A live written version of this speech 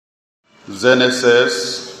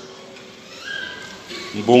Genesis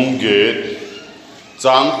bungget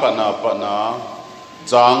chang pana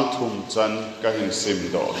chang thum chan ka hin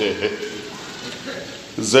sim do de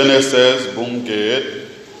Genesis bungget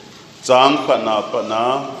chang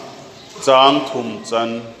pana chang thum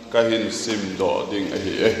chan ka hin sim do ding a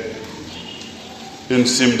hi hin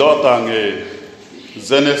sim do ta nge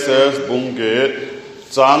Genesis bungget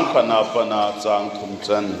chang pana chang thum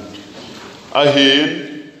chan a hin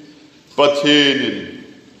Pathenin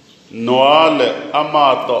noale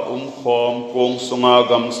amata khom kong sunga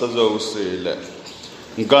gam sa zo se le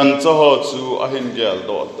gan cha ho chu a hin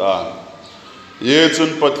geldoh ta ye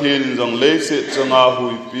chun Pathenin jong le se changa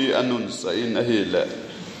hui pi anun sa in a hi le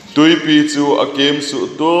tui pi chu a kem su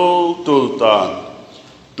tul tan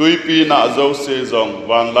tui pi na zo se jong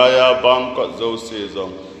wan la ya bang ko zo se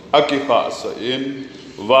jong a ki kha sa in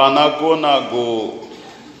wana ko na go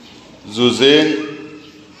zu zen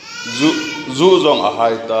zu zong a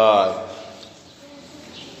hai tai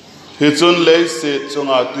hi chun le se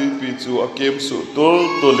chunga tui pi chu a kem su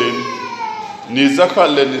tulin ni zakha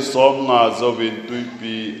le ni som nga zowin tui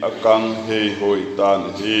pi akang hei hoi tan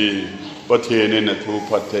hi Pathenin a thu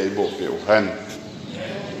phathei bo peu han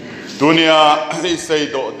dunia hi sei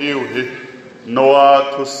do diu hi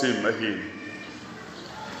Noah thu sim a hi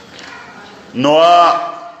Noah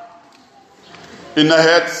in a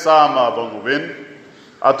het sama bangwin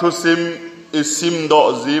Athusim isim do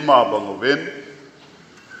zima bangwin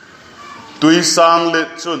tui sang le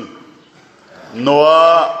chun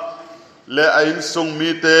Noah le ain sung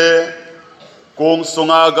mi te kong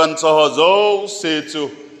sunga gan cha ho zo se chu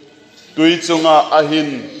tui chunga ahin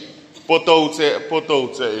poto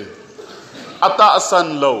che ata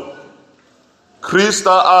san lo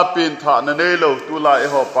Krista apin tha na ne lo tu la e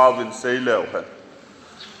ho pawin sei lo han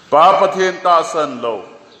pa Pathen ta san lo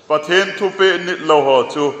Pathen thu pe nit lo ho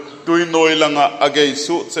chu tui noi langa agei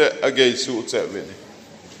su che ven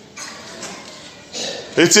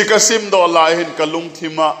hi ka sim do lai hin kalung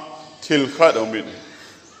thima thil khat omin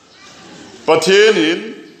Pathenin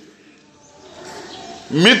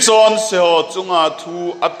mi chon se ho chunga thu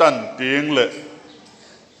atan ting le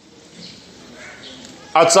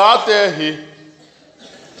acha te hi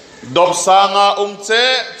dop sanga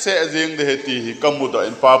che jing de heti hi kamuda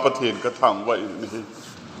in pa Pathen ka thang wa in hi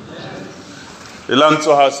ilang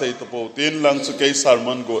chu ha sei to po tin lang chu ke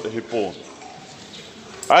sermon go hi po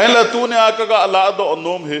ai la tu ne akaga ala do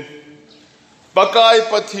nom hi pakai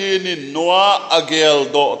Pathenin Noah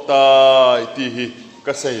agel do tai ti hi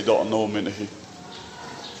ka sei do nom in hi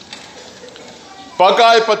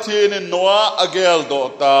pakai Pathenin Noah agel do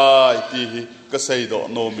tai ti hi ka sei do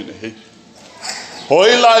nom in hi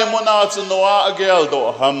hoi lai mona chu Noah agel do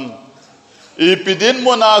ham ipidin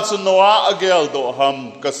mona chu Noah agel do ham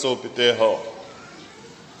ka so pite ho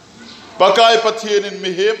Pakai Pathenin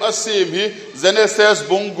mihem asim hi Genesis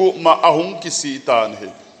bungu ma ahung kisi tan hi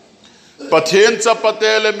Pathen cha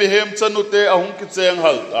patele mihem chanute ahung ki cheng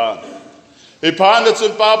hal tan hi phan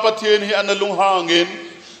chun pa Pathen hi analung hangin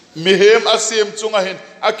mihem asim chunga hin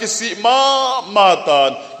akisi ma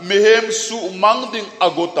tan mihem su mangding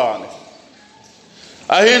agotan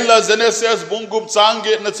ahin la Genesis bungu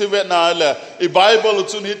change na chiwe na la I Bible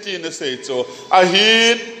chun hi ti na sei cho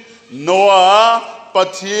ahin Noah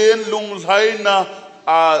Pathen lung lai na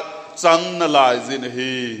a chang na lai zin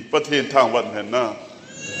hi Pathen thang wan hen na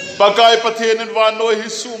pakai Pathenin wa no hi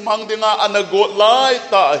su mang dinga anagot lai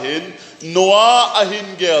ta hin Noah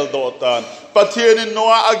ahin gel do tan Pathenin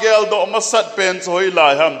Noah agel do masat pen choi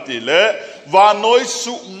lai ham ti le wa noi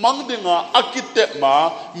su mang dinga akite ma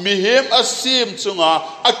mihem asim chunga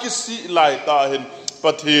akisi lai ta hin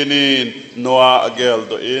Pathenin Noah agel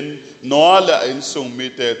do in Noah la in sung mi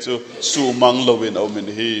te chu su mang lovin au min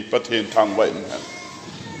hi Pathen thang wa in han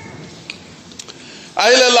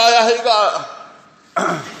ai la la ya hi ga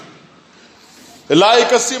lai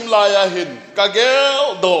ka sim la ya hin ka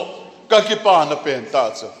gel do ka ki pa na pen ta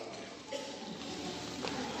chu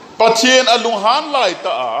Pathen alung han lai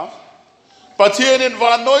ta a Pathenin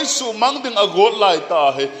wa noi su mang ding agot lai ta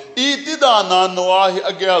he iti da na Noah hi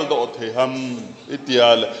agel do the ham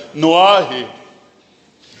itial Noah hi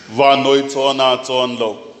wa noi chon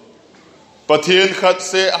lo Pathen khat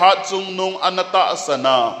se hat chung nung anata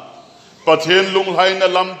sana Pathen lung hai na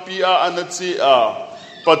lampi a anachi a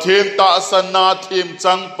Pathen ta sana thim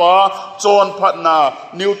chang pa chon phat na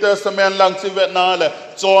New Testament lang chi vet na le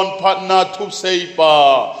chon phat na thup sei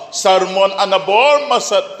pa sermon anabor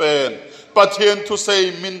masat pen Pathen thu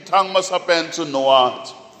sei min thang masapen chu Noah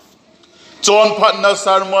chon phat na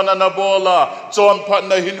sarmon anabola chon phat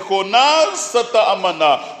na hin khona sata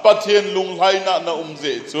amana pathian lunglai na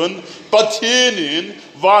umje chun Pathenin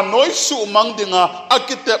va noi su mangdinga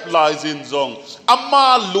akitep lai jin jong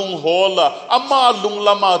ama lung hola ama lung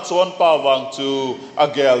lama chon pa wang chu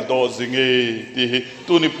agel do zingi ti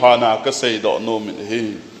tuni phana ka sei do no min hi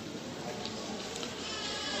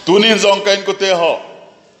tunin jong kain ko te ho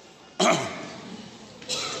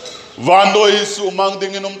van noi su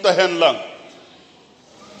mangdinginum ta hen lang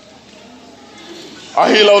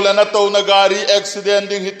ahilaw la na to na gari accident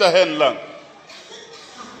ding hita hen lang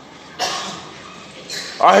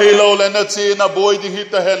ahilaw la na china boy ding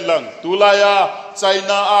hita hen lang tulaya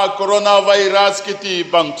China a coronavirus kiti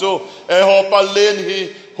bangcho e ho palen hi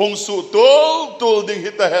hungsu tul ding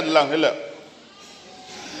hita hen lang hela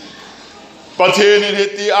Pathenin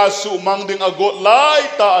hiti asu mangding agot lai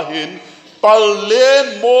ta hin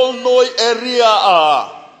palen mol noi area a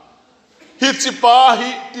Hitsipa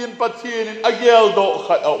hi tin Pathenin agel do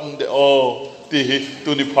khat de o ti hi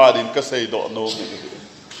tuni pharin ka sei do no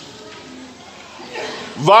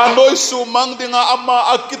va noi su mangdinga ama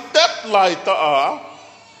architect lai ta a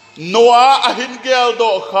noa ahin gel do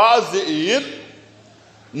khazin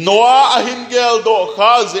noa ahin gel do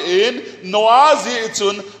khazin noa zi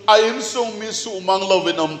chun aim sung mi su mang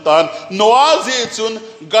lovin omtan noa zi chun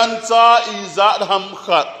gancha izat ham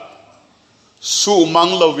khat su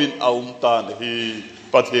mang lovin aum tan hi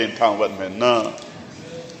Pathen thang wan men na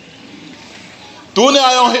tu ne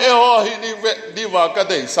ayong he ho hi ni ve di wa ka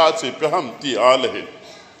dei sa chi pe ham ti a le hi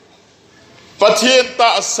Pathen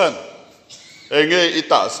ta san enge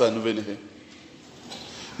ita san win hi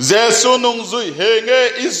jesu nung zui henge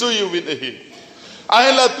izui win hi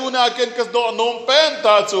ai la tu na ken kas do nom pen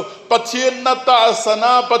ta chu Pathen na ta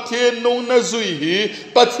sana Pathen nung na zui hi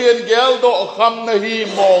Pathen gel do kham na hi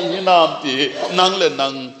mong hi nam ti nang le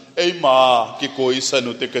nang ei ma ki koi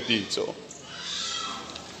sanu te ka ti cho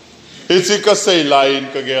itsi ka sei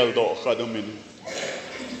lain ka gel do khadumin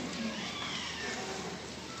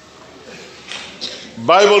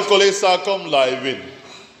Bible college sa kom live in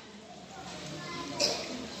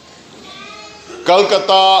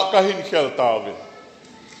Calcutta kahin khelta win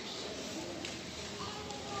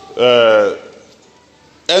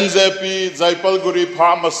NJP Jaipalguri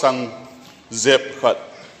Phama Sang Zep Khat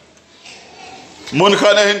Mun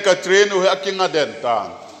khana hin ka train u akinga den tan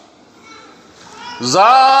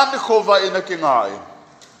zan khova in akinga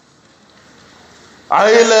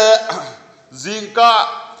aile zingka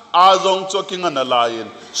azong chokinga na lain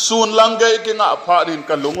sun langai kinga pharin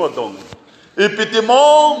ka lungo dong ipiti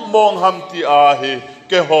mong hamti a hi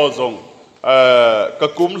ke hozong ka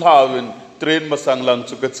kum lawin train masang lang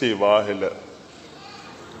chu ka chiwa hele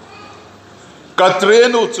ka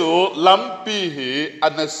train u chu lampi hi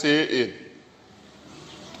anase in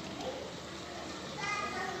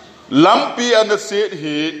lampi anase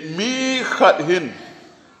hi mi khat hin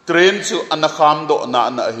train chu anakham do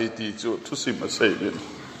na hi ti chu thusim asai bin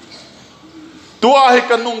tua hi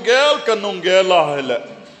kanung gel la hele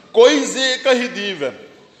koi ze ka hi diven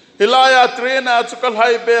hilaya train a chu kal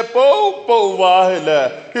hai be po wa hele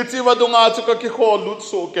hichi wadunga chu ka ki kho lut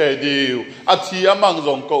so ke diu athi amang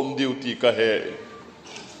jong kom diu ti ka he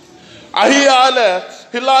ahi ale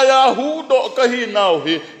hilaya hu do ka hi nau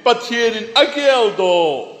hi Pathenin agel do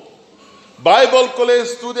Bible college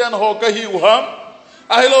student ho ka hi uham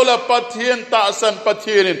ahilo la Pathen ta san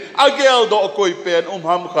Pathenin agel do koi pen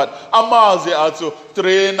ham khat ama ze achu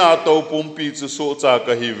traina to pumpi chu so cha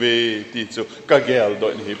ka hi ve ti chu ka gel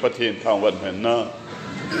do ni Pathen thang wan hen na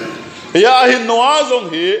ya hi noa zong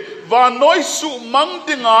hi va noi su mang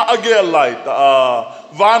dinga agel lai ta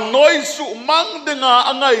va noi su mang dinga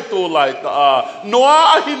angai to lai ta noa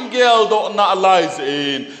ahin gel do na lai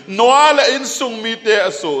zin noa la in sung mi te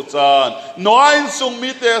so chan noa in sung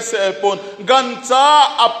mi te se pon gancha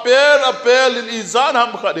apel in izan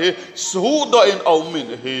ham khat he su do in au min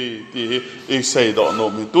he ti e sei do no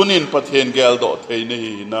mi tunin Pathen gel do thei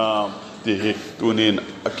ni nam ti tunin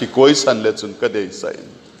ki koi san le chun ka dei sai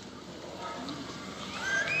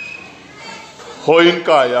hoin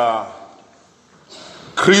kaya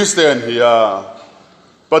Christian hiya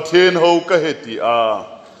Pathen ho ka heti a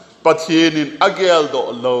Pathenin agel do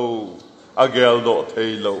lo agel do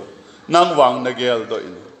thei lo nang wang na gel do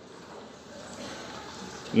in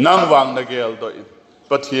nang wang na gel do in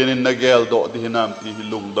Pathenin na gel do di nam ti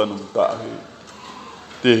lung danum ta hi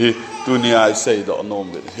ti dunia sei do nom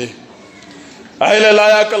hi ai la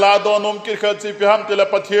ya kala do nom ki khat si pi ham te la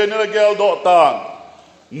Pathenin na gel do tan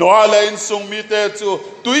noa la in sung mi te chu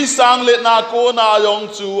tui sang le na ko na yong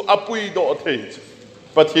chu apui do thei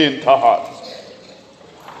Pathen tha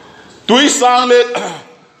tui sang le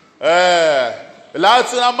la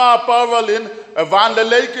chuna ma parvalin van le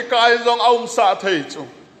leke ka ai zong aum sa thei chu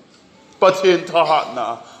pathian tha hat na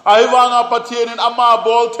ai wanga pathianin ama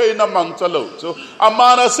bol thei na mang chalo chu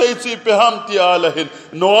ama na sei chi pe ham ti ala hin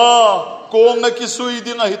no kong na ki sui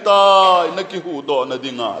dinga hita na ki hu do na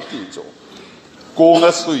dinga ti chu kong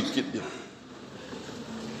na sui kit din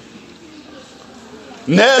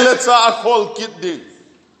nele cha khol kit din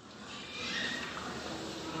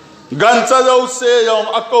gan cha zo se yong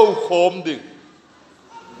ako khom din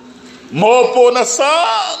mo po na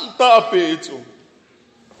sang ta pe chu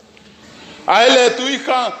ai le tui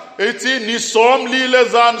kha echi ni som li le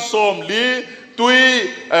zan som li tui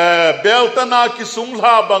beltana ki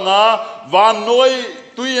sungla banga van noi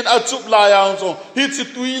tui in achup la yang so hi chi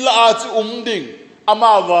tui la chu ding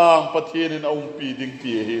ama wang pathian in pi ding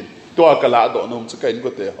ti hi to kala do nom chu kain ko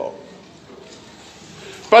te ho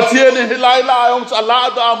pathian in hilai la yong cha la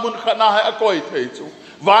da mun khana hai akoi thei chu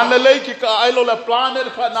van le le ki ka ai lo la planet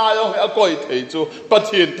khana yong akoi thei chu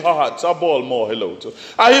pathian tha cha bol mo hello chu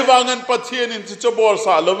ai wangan pathian in chu bol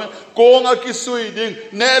sa lo me kong a ki sui ding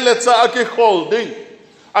ne le cha a ki khol ding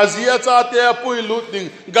azia cha te pui lut ding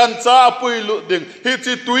gan cha pui lut ding hi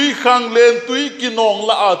chi tui khang len tui ki nong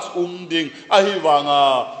la a ding ai wanga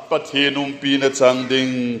pathian pi na chang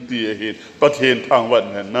ding ti hi pathian thang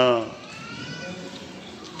wan na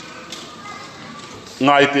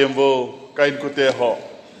ngai tem vô kain ku te ho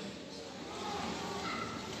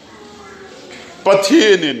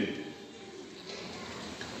Pathenin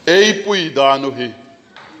ei pui danu hi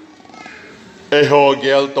e ho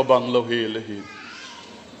gel to bang lo hi le hi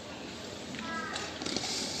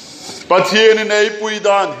Pathenin ei pui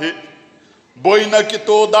dan hi boina ki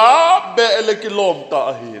to da be ele ki lom ta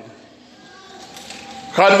hi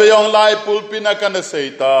khan ve yong lai pulpina kan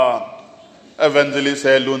seita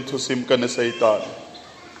evangelist helun thu sim kan seita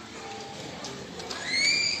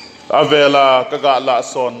avela kaga la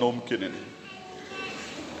son nom kinin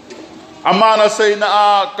amana sei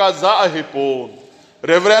na ka za hipon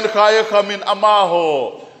reverend khaya khamin ama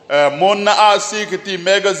ho mon na a sikti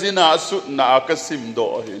magazine a su na ka sim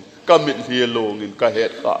do hi kamit hi long in ka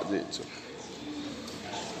het ka je chu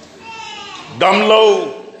damlo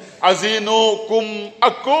azinu kum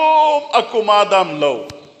akuma damlo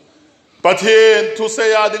pathen thu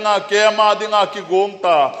se ya dinga kema dinga ki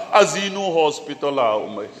gomta azinu hospital a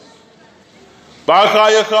umai ba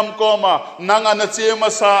khaya kham koma nanga na chema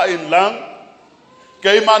sa in lang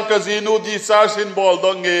kaiman ka zinu di sa sin bol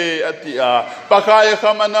do nge atia ba khaya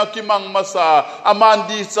kham na ki mang masa aman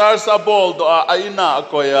di sa bol do aina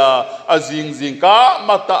koya azing zing ka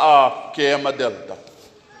mata a kema delta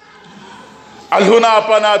alhuna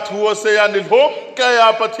pana thuo se ya nilhom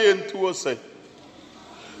kaya pathen thuo se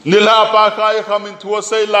nila pa khaya kham in thuo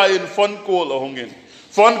se la in phone call hongin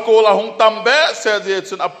phone call ahung tambe se je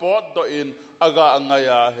chun apot do in aga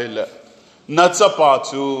angaya hele nachapa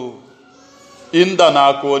chu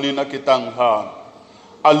indana ko ni nakitang ha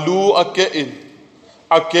alu ake in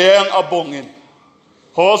akeng abongin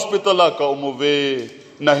hospital ka umuve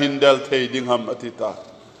na hindel thei ding ham atita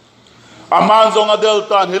aman zong adel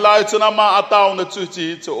tan hilai chuna ma ataw na chu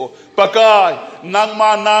chi chu pakai nang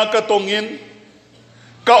ma na ka tongin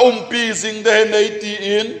ka umpi jing de nei ti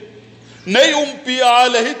in nei umpi a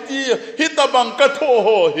le hitabang ka tho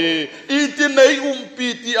ho he iti nei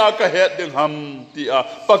umpi ti a ka het ding ham ti a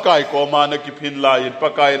pakai ko ma na ki phin lai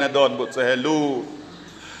pakai na don bu che helu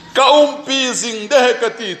ka umpi jing de ka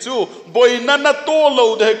ti chu boina na to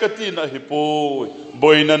lo de ka ti na hi poi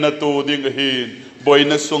boina na to ding hin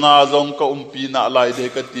boina sunga zong ka umpi na lai de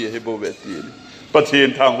ka ti he bo ve ti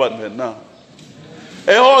pathin thang wan hen na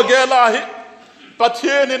e ho ge la hi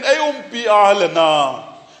pathin in e umpi a le na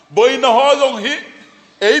boina ho jong hi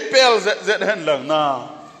ei pel zet hen lang na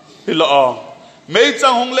hi lo mei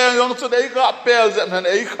chang hong leng yong chu ei ka pel zet hen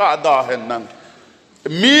ei kha da hen nang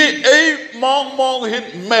mi ei mong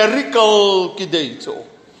hin miracle ki dei cho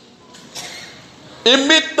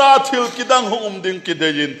imita thil kidang hum ding ki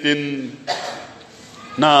dein tin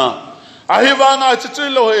na ahiwana chichi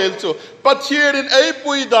lo hel chu pathirin ei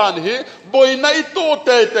pui dan hi boina I to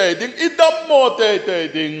te ding idam mo te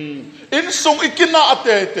ding in sung ikina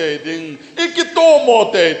te ding ikito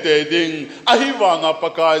mo te ding ahiwana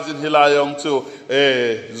pakai jin hilayong chu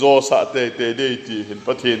zo sa te de ti hin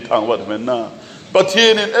pathin thang wat men na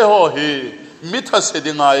pathin in e ho hi mitha se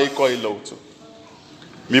dinga e koi lo chu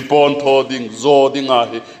mi pon tho ding zo dinga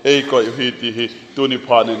hi e koi hi ti hi tuni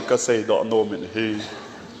phanin ka sei do no min hi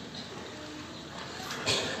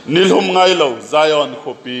nilhum ngai lo zion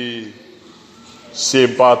khopi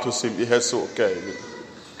simpa tu sim I hesu ke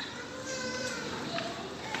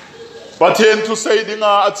pathen tu sei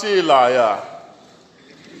dinga achi la ya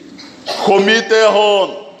komite hon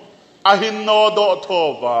ahin no do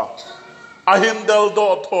thova ahin del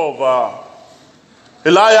do thova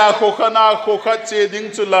hilaya khokana khokha cheding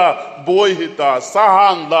chula boy hita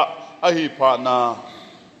sahang la ahi phana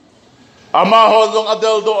ama hozong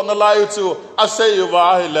adel do na layu chu aseyuwa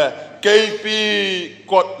hile kp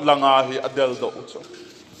kot langa hi adel do chu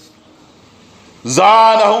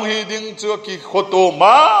zana hung hi ding chu ki khoto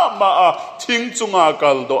ma thing chunga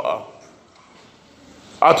kal do a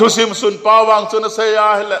athusim sun pawang chu na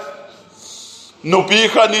seya hile nupi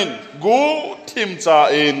khanin gu thim cha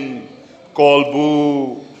in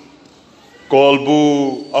kolbu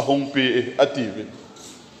ahung pi ativin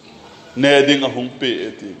neding ahung pi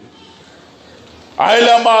ativin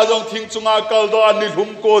aila ma jong thing chunga kal do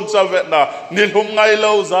nilhum kon cha vetna nilhum ngai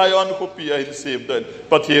lo zion ko pi in sim den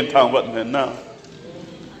pathian thang wat men na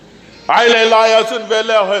aila la ya chun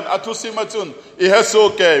vele hen athusima chun I heso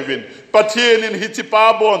kevin Pathenin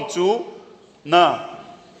hitipa bon chu na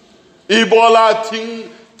ibola thing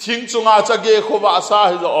chunga cha ge khowa sa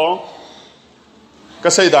hi zo ka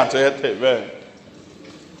sai dan che the ve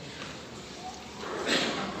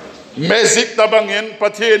magic tabangin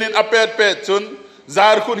Pathenin apet pet chun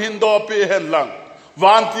zar kun hindo pe hen lang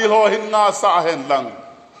van ti ho hin nga sa hen lang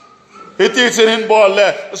hiti chin hin bol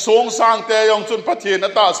le song sang te yong chun Pathen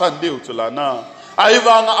ata san diu chula na ai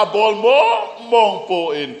wang a bol mong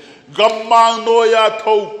po in gammang noya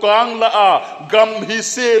thau kang la a gam hi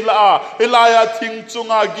se la a hilaya thing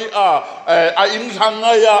chunga gi a in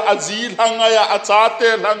hangaya a zil hangaya a chate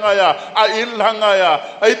hangaya a in hangaya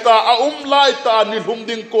aita a lai ta ni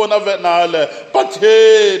humding ko na ve na le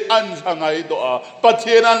Pathen an hangai do a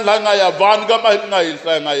Pathen an hangaya van gam a ngai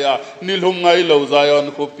hangaya ni hum ngai lo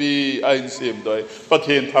zion ko pi a in sim doi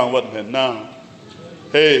Pathen thang wat hen na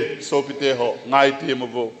hey so pite ho ngai ti mo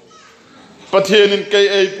vo Pathenin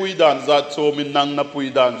kay ay puidan zat somin nang na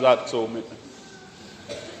puidan zat somin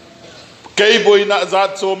kay boy na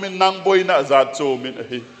zat somin nang boy na zat somin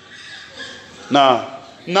ahi na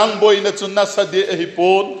nang boy na chun na sade ahi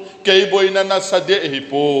pon kay boy na sade ahi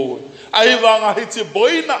pon ay wanga hitsi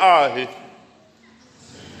boy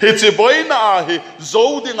na ahi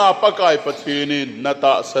zodi nga pakay Pathenin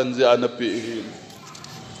nata sanje anapihin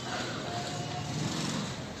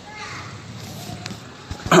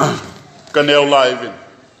kanel laivin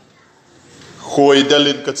khoi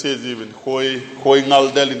dalin ka che jivin khoi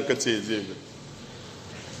ngal dalin ka che jivin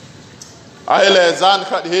aile zan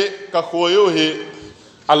khat he ka khoyo he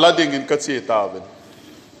alading in ka che tavin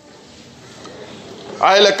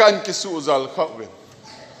aile kan ki su zal khawin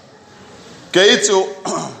kei chu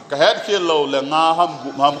ka het khil lo le nga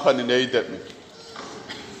ham khan nei det mi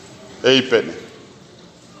ei pen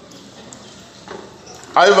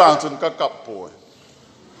ai wang chun ka kap po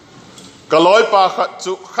kaloi pa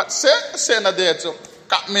khat se na de chu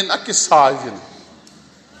kamin akisai hin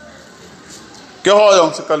ke ho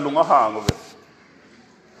yong se kalunga hang ve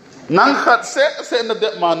nang khat se na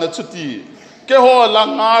de ma na chuti ke ho la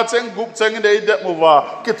nga cheng gup cheng dei de mu wa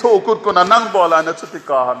ke tho kut ko na nang bola na chuti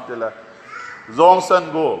ka han tela zong san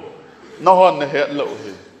go na hon ne het lo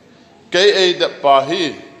hi ke ei de pa hi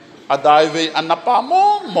adai ve anapa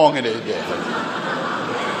mong ne de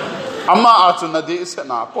ama a chu na di se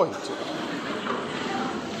na ko hi chu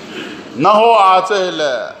na ho a che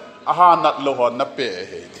le aha nat lo ho na pe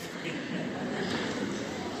he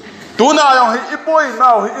tu na yong hi ipoi na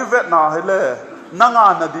hi vet na he le na nga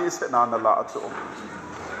na di se na na la chu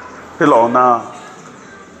hello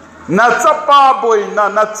na chapa boy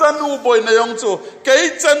na chanu boy na yong chu kei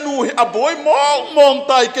chanu hi a boy mong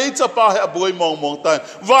tai kei chapa hi a boy mong tai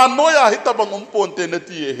wa noya hi tabang ponte na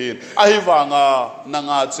ti he ai wa nga na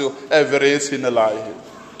nga chu average hin lai he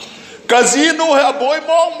Kazino he a boy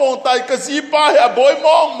mong tai kazipa he a boy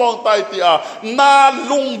mong tai ti a na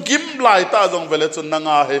lungim lai ta jong vele chun na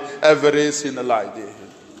nga he average in lai de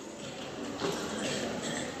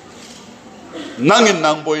nangin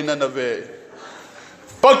nang boy na ve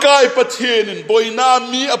pakai Pathenin boy na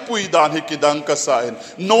mi apui dan hi kidang kasain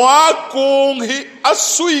noa kong hi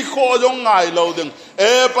asui kho jong ngai lo ding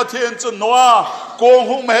Pathen chu noa kong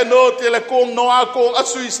hum he no tele kong noa kong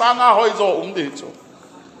asui sanga hoi zo di chu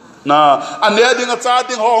na ane ding cha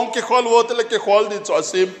ding hong ke khol wo tele ke khol di cho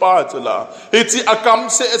sim pa chula hichi akam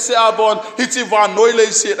se abon hichi van noi le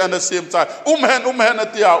se an sim cha hen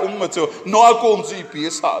atia chu no akong ji pi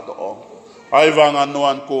sa do ai wang an no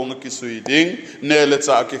an kong ki sui ding ne le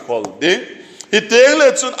cha ki khol ding hi teng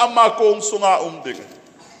le chun amma kong sunga ding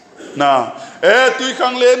na tui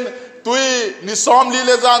khang len tui ni som li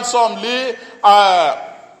le zan som li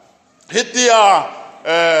hitia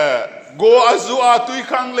go azua tui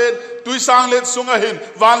khang len tui sang let sunga hin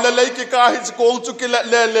van le ki ka hi kong chu ki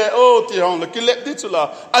le o ti hong le ki le ti chula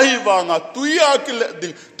ai wanga tui a ki le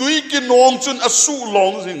ding tui ki nong chun a su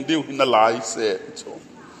long jing diu hin lai se cho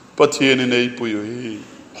Pathenin nei pui hi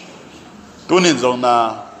tunin zong na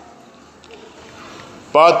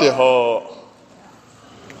pa te ho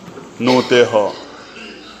no te ho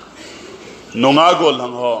nonga gol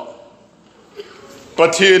hang ho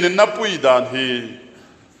Pathenin na pui dan hi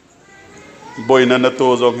boina na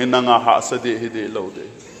to zong hinanga ha sa de hi de lo de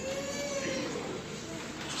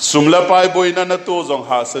sumla pai boina na to zong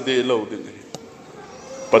ha sa de lo de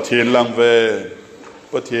Pathen lang ve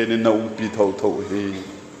Pathenin na pi thau thau hi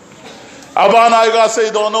abana ga sei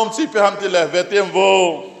donom chi pe ham ti le vetem vo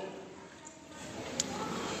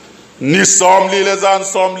ni somli le zan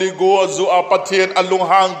somli go zu a Pathen alung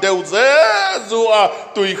hang deu ze zu a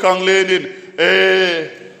tui khang lenin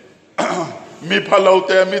mi phalo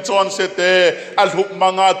te mi chon se te al hup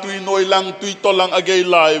manga tui noi lang tui to lang agei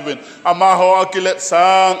live ama ho akilet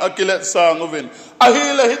sang ven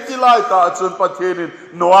ahila hiti lai ta chun Pathenin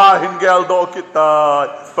noa hin geldoh kita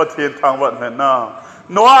Pathen thang wat na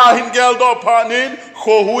noa hin geldoh phanin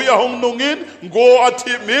kho hui ahong nungin go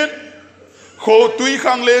athimin kho tui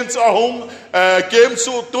khang len cha hong kem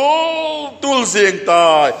su tul zeng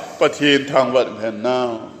tai Pathen thang wat na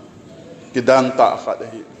kidang ta khat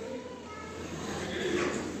hi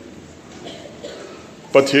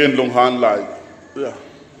Pathen lung han lai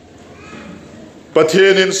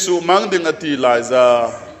Pathenin su mang ding ati lai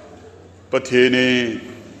za Patheni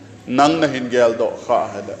nang na hin geldoh kha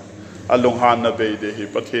hada alung han na be de hi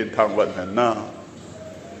Pathen thang wat na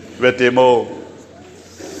vetemo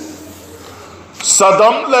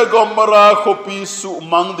Sadam le gomara khopi su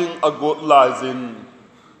mang ding agot lai zin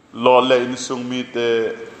lo le in sung mi te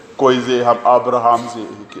koi je ham Abraham je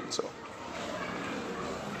hi kitso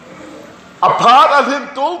apart alhin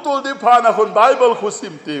tul di phana khun Bible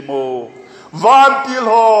khusim te mo van til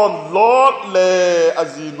hon lot le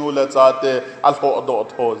azinu le chate al ho do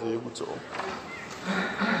tho ji mu cho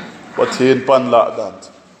Pathen pan la dan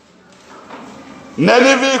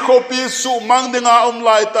Nenivi khopi su mang dinga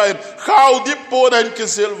lai tain khau dip po dan ki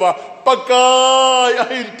silva pakai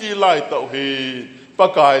ahin ti lai tau hi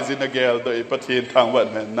pakai zin agel do Pathen thang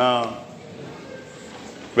wat men na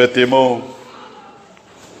vetimo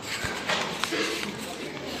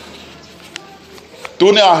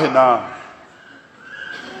tune ahina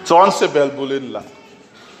chon se bel bulin la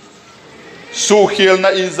su khil na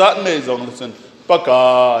izat nei jong chen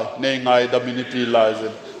pakai nei ngai da miniti lai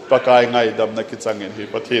zen pakai ngai dam na kichangin hi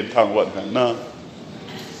Pathen thang wat na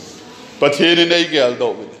Pathenin nei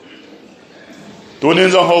geldoh tunin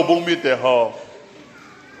jong ho bung mi te ho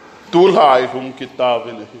tul hai hum kitab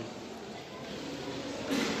hi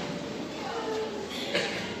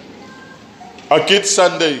akit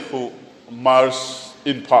Sunday khu Mars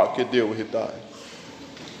in park ke deu hitai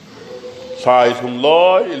sai hung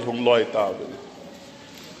loi ta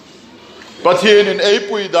Pathenin ei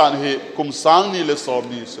pui dan hi kum sang ni le som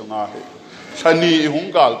ni sunga hi chani hung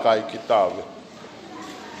gal kai kitab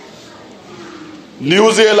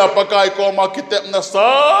New Zealand pakai ko ma kitep na sa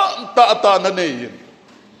ta na nei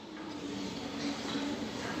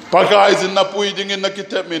pakai zin na pui ding in na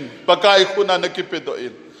kitep min pakai khuna na kipedo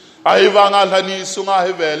in ai wangal hani sunga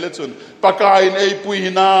he vele chun pakai nei pui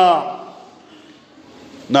na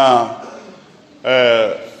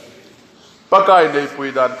pakai nei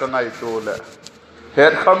pui dan ka ngai to le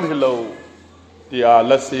het kham hilo tia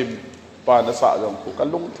lasim pa na sa jong ku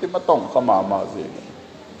kalung thi ma tong khama ma je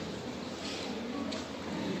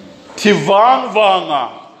thi wanga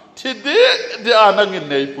thi de anang in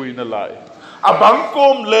nei pui na lai abang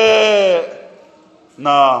kom le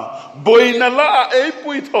na boina la ei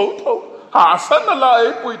pui tho ha san la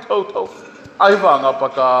ei pui tho ai wanga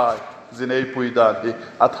pakai zinei pui dan hi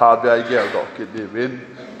atha bia geldoh ki devin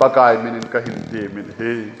pakai minin ka hin de min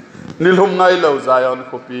he nilhum ngai lo zion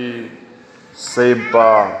khopi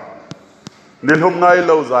sempa nilhum ngai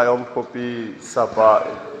lo zion khopi sapa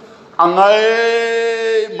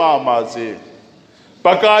angai mama je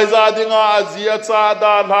pakai za dinga azia cha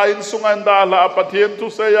da la in sungan da la Pathen tu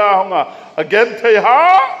se ya honga again thei ha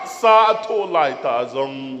sa tho lai ta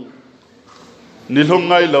zong nilhum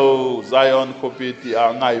ngai lo zion khopi ti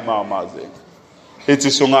a ngai mama je he chi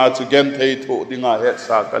sunga chu gen thei tho dinga he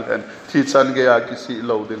sa kal hen thi chan ge ya ki si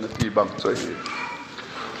lo ding ti bang choi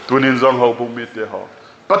tunin zong ho bung mi te ho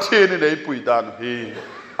Pathenin nei pui dan hi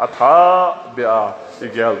atha bia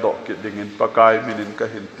geldoh ki dingin pakai minin ka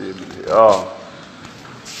hin ti mi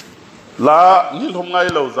la nilhum ngai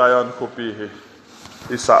lo zion khopi hi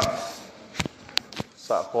isa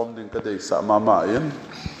sa khom ding ka dei sa mama yin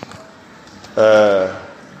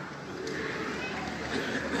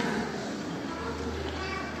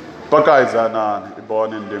pakai zanan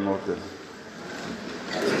ibon in dingoten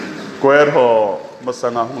quer ho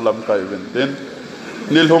masanga hung lam kai ventin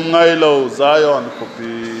nil hum ngai lo zion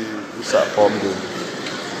kopi sa pom du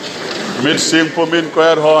mit sing pomin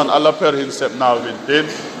quer hon alaper hin sep na ventin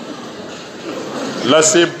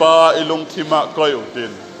lasipa ilung thima koi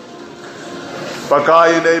utin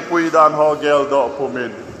pakai nei pui dan ho geldoh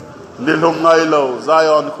pomin nil hum ngai lo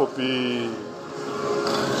zion kopi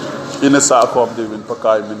ina sa pom du vin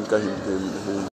pakai min ka hin